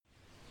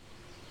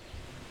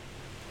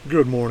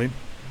Good morning.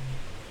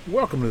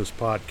 Welcome to this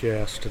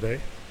podcast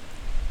today.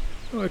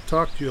 I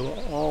talk to you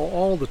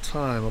all the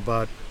time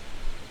about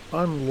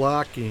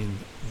unlocking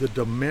the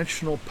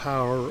dimensional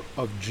power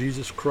of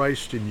Jesus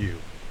Christ in you.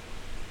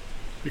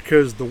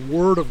 Because the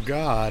Word of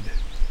God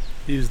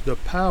is the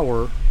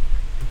power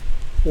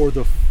or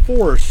the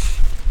force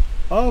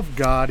of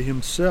God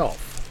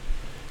Himself.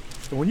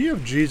 And when you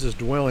have Jesus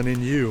dwelling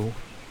in you,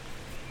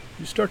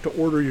 you start to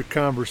order your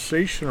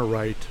conversation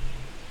aright,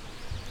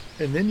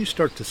 and then you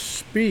start to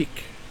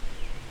speak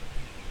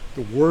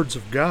the words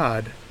of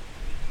God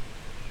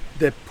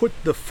that put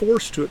the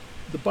force to it.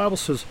 The Bible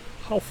says,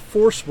 how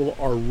forceful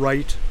are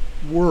right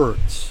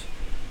words?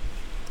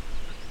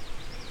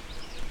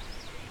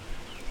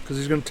 Because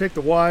He's going to take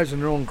the wise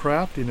in their own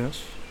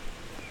craftiness,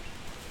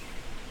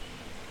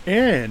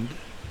 and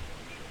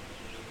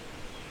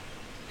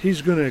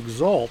He's going to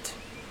exalt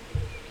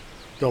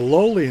the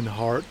lowly in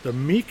heart, the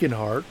meek in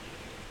heart,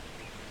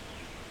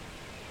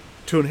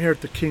 to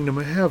inherit the kingdom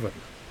of heaven.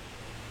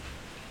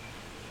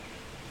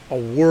 A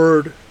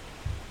word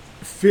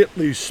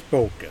fitly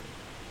spoken.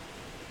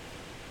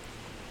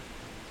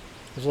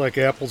 It's like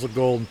apples of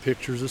gold and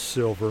pictures of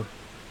silver.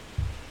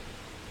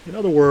 In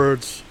other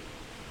words,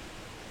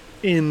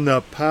 in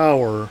the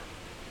power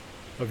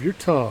of your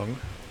tongue,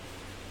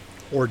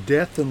 or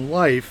death and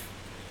life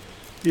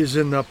is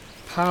in the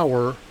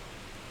power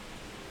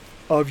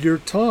of your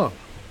tongue.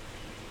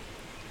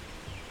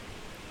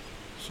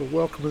 So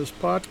welcome to this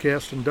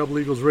podcast on Double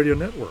Eagles Radio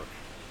Network,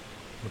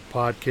 the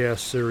podcast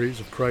series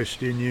of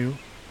Christ in you,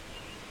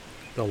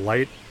 the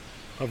light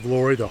of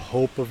glory, the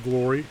hope of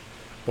glory.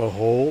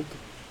 Behold,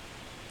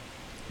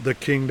 the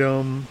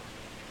kingdom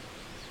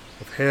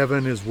of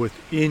heaven is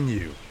within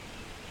you.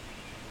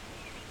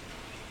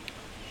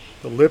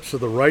 The lips of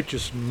the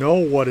righteous know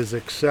what is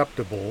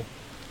acceptable,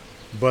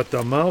 but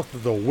the mouth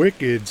of the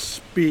wicked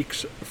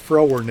speaks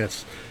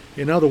frowardness.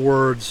 In other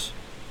words,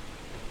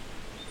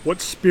 what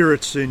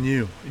spirit's in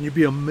you? And you'd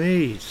be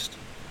amazed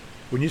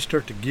when you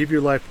start to give your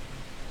life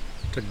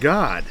to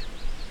God.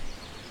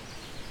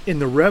 In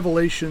the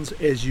revelations,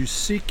 as you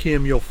seek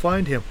Him, you'll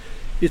find Him.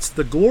 It's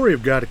the glory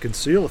of God to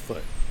conceal a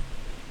thing,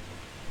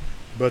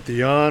 but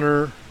the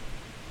honor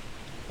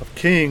of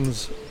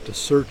kings to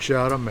search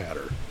out a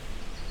matter.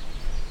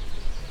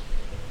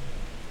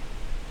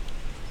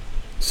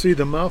 See,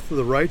 the mouth of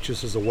the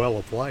righteous is a well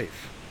of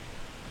life,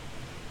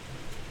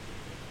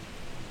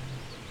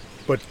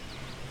 but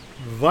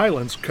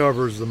violence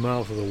covers the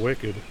mouth of the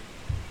wicked.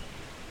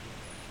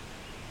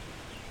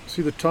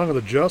 See, the tongue of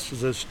the just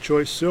is as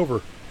choice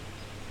silver.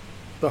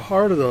 The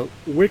heart of the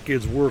wicked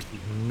is worth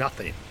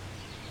nothing.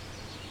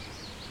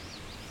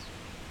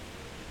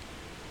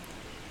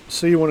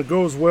 See, when it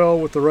goes well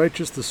with the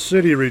righteous, the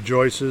city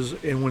rejoices,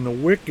 and when the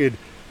wicked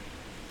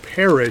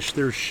perish,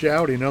 they're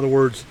shouting. In other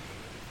words,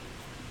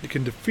 you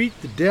can defeat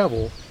the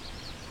devil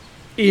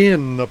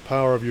in the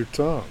power of your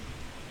tongue.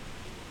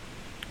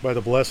 By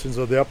the blessings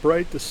of the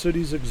upright, the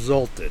city's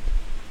exalted,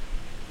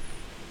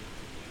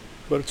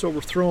 but it's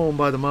overthrown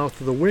by the mouth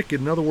of the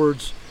wicked. In other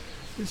words,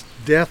 it's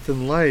death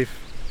and life.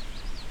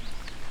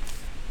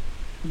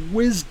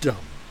 Wisdom.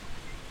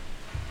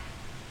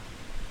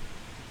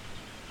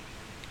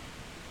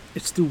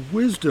 It's the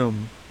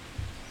wisdom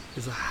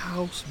is a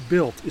house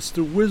built. It's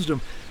the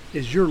wisdom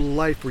is your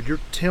life, or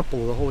your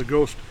temple of the Holy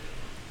Ghost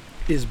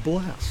is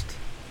blessed,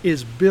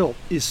 is built,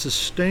 is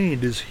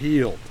sustained, is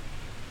healed.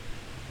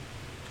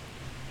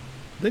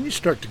 Then you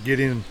start to get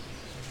in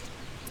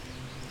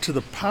to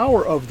the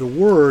power of the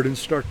Word and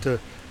start to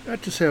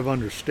not just have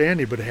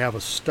understanding, but have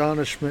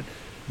astonishment,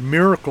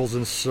 miracles,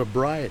 and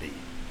sobriety.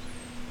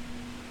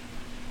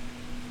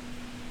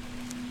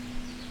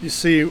 You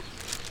see,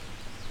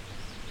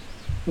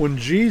 when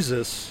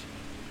Jesus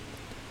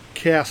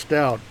cast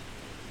out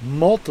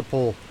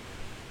multiple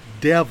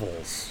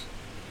devils,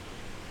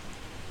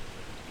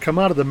 come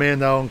out of the man,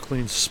 thou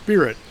unclean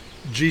spirit,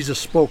 Jesus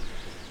spoke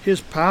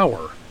His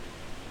power.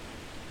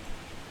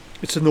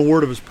 It's in the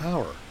word of His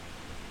power.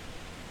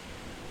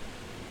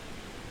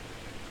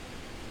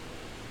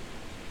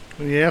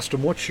 When He asked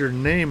him, what's your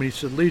name? And he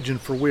said, Legion,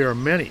 for we are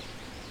many.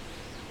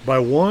 By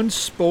one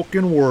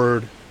spoken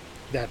word,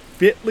 that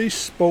fitly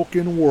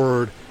spoken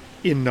word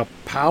in the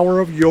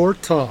power of your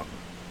tongue,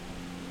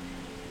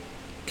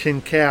 can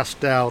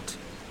cast out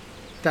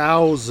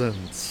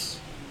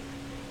thousands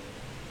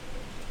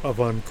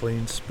of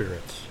unclean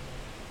spirits.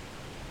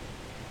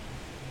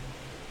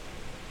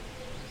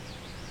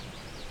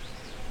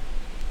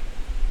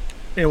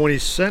 And when He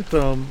sent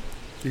them,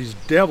 these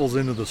devils,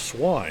 into the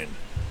swine,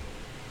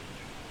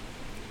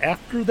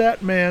 after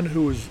that man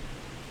who was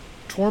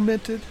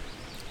tormented,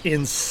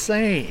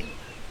 insane,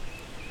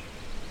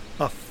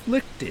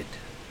 afflicted,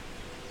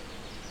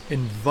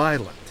 and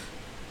violent,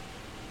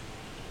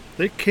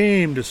 they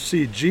came to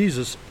see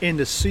Jesus and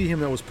to see him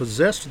that was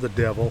possessed of the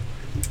devil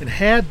and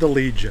had the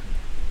legion,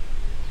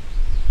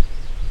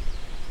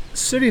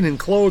 sitting and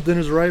clothed in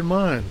his right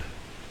mind.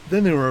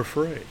 Then they were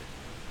afraid.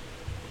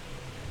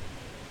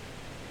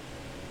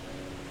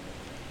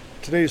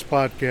 Today's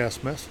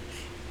podcast message: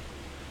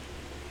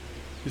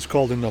 is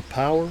called in the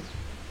power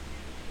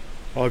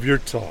of your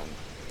tongue.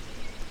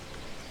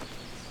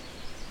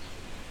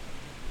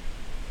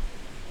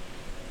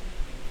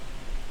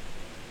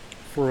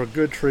 For a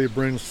good tree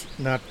brings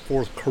not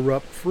forth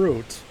corrupt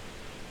fruit,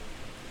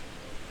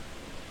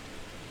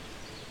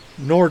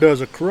 nor does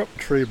a corrupt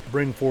tree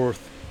bring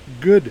forth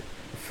good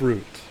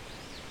fruit.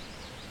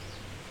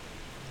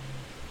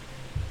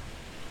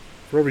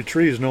 For every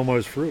tree is known by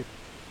his fruit.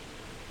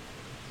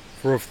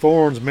 For of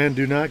thorns men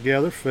do not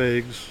gather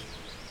figs,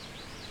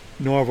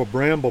 nor of a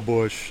bramble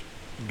bush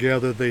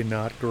gather they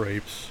not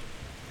grapes.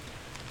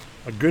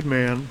 A good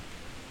man,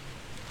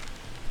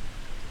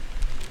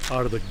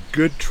 out of the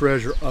good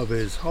treasure of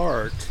his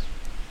heart,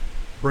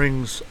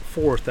 brings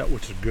forth that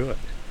which is good.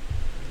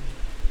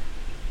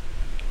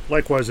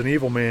 Likewise, an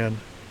evil man,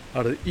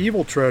 out of the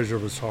evil treasure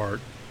of his heart,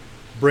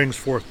 brings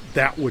forth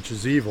that which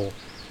is evil.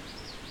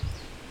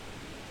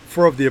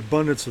 For of the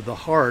abundance of the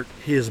heart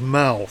his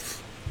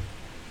mouth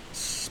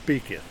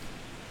speaketh.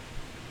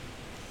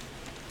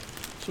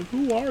 So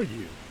who are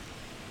you?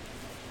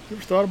 You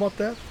ever thought about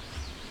that?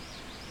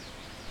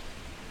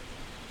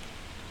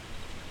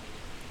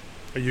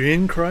 Are you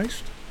in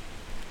Christ?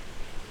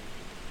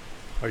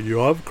 Are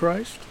you of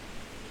Christ?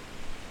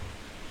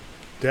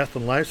 Death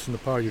and life's in the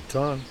power of your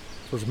tongue.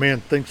 For as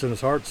man thinks in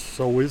his heart,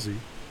 so is he.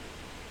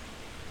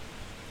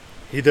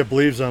 He that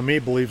believes on me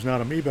believes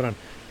not on me, but on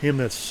him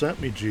that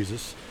sent me,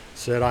 Jesus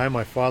said, I and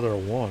my Father are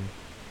one.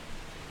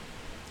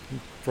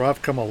 For I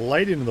have come a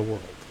light into the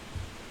world.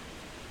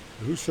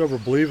 Whosoever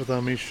believeth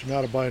on me should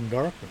not abide in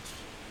darkness.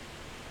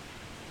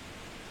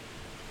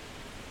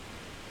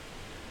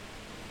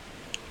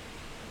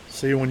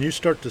 See, when you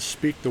start to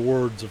speak the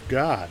words of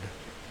God,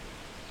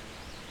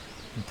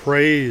 and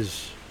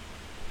praise,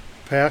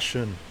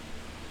 passion,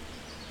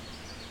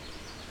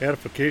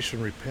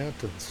 edification,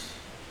 repentance,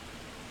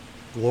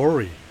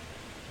 glory,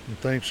 and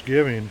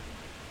thanksgiving,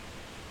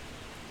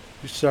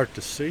 you start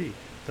to see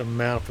the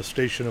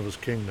manifestation of his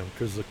kingdom.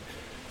 Because the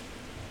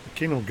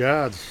kingdom of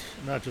God's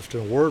not just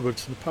in a word, but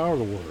it's in the power of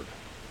the word.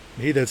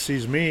 And he that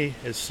sees me,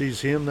 as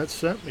sees him that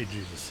sent me,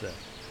 Jesus said.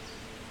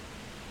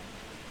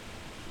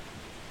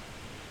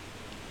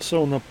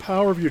 So in the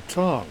power of your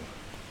tongue,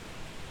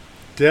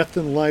 death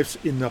and life's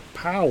in the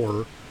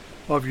power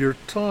of your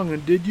tongue.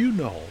 And did you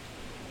know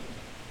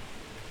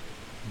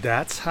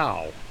that's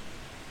how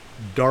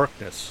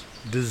darkness,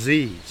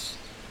 disease,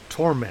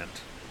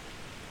 torment,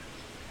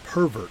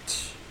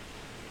 perverts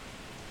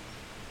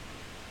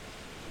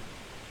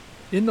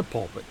in the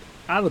pulpit,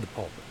 out of the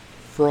pulpit,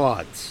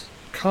 frauds,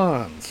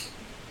 cons,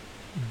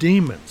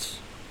 demons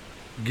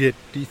get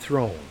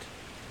dethroned?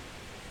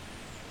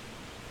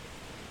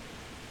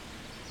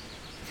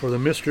 For the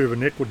mystery of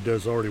iniquity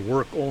does already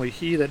work. Only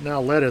he that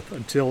now letteth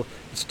until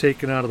it's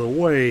taken out of the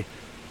way,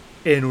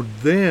 and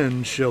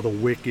then shall the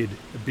wicked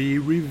be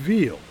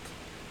revealed.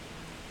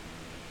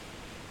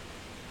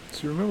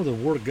 See, remember the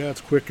word of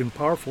God's quick and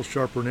powerful,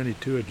 sharper than any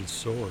two-edged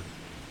sword.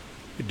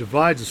 It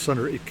divides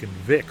asunder, it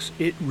convicts,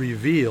 it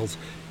reveals,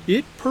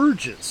 it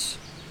purges.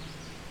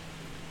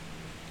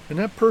 And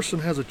that person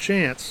has a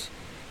chance.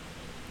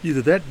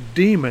 Either that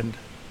demon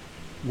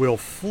will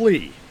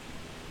flee,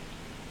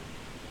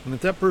 and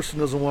if that person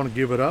doesn't want to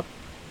give it up,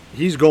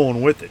 he's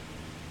going with it.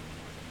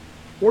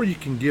 Or you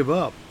can give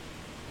up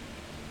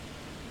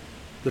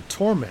the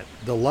torment,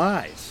 the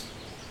lies,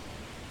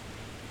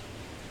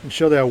 and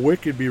shall that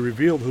wicked be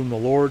revealed, whom the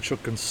Lord shall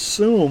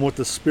consume with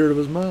the spirit of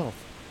his mouth,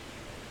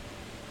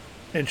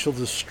 and shall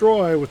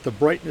destroy with the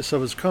brightness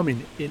of his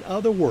coming. In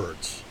other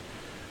words,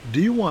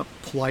 do you want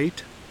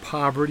plight,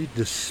 poverty,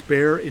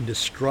 despair, and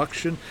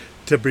destruction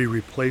to be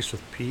replaced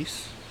with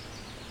peace,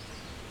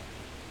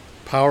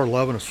 power,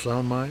 love, and a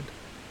sound mind,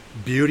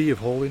 beauty of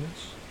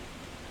holiness?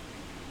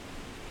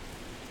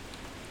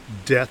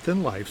 Death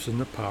and life's in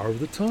the power of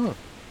the tongue.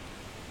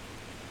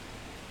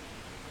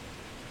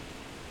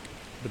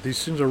 But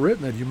these things are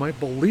written that you might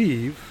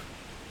believe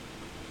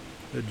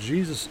that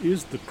Jesus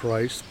is the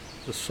Christ,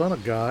 the Son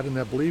of God, and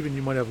that believing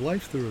you might have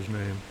life through his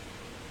name.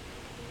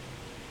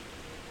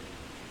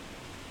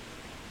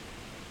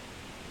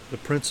 The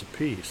Prince of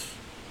Peace,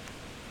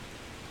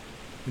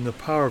 in the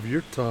power of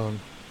your tongue,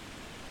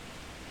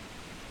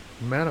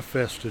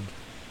 manifested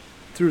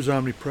through his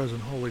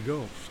omnipresent Holy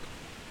Ghost.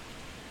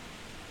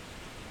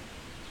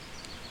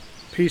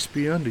 Peace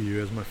be unto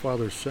you, as my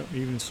Father has sent me,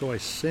 even so I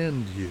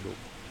send you.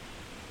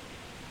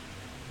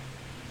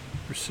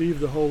 Receive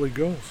the Holy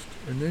Ghost,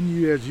 and then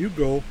you, as you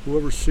go,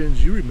 whoever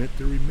sins you remit,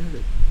 they're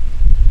remitted.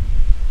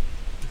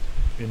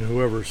 And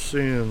whoever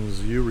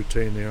sins you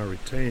retain, they are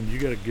retained. You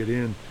got to get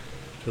in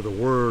to the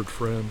Word,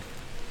 friend,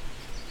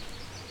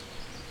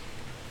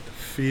 to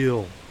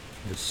feel,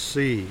 to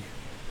see,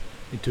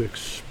 and to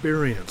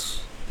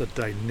experience the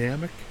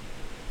dynamic,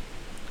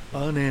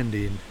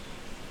 unending,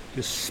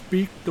 to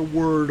speak the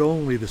word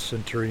only, the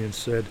centurion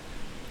said,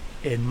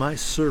 and my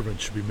servant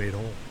should be made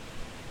whole.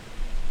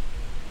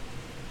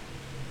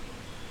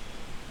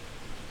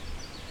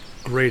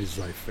 Great is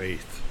thy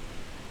faith.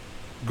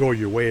 Go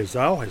your way as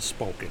thou hast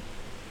spoken.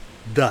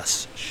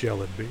 Thus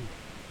shall it be.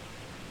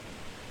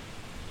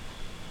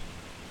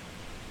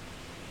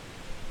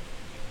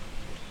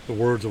 The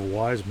words of a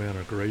wise man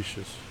are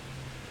gracious.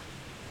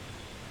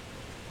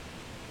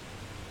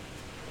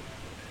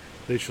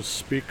 They shall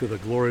speak of the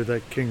glory of thy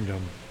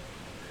kingdom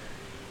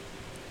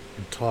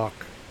and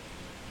talk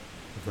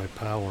of thy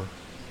power.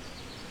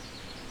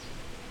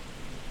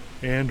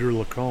 Andrew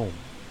LaCombe,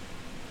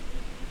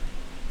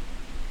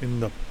 in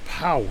the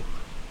power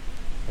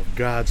of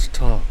God's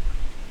tongue,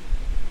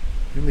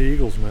 in the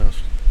Eagle's Nest,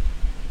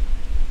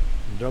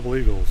 Double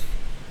Eagles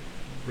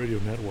Radio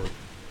Network.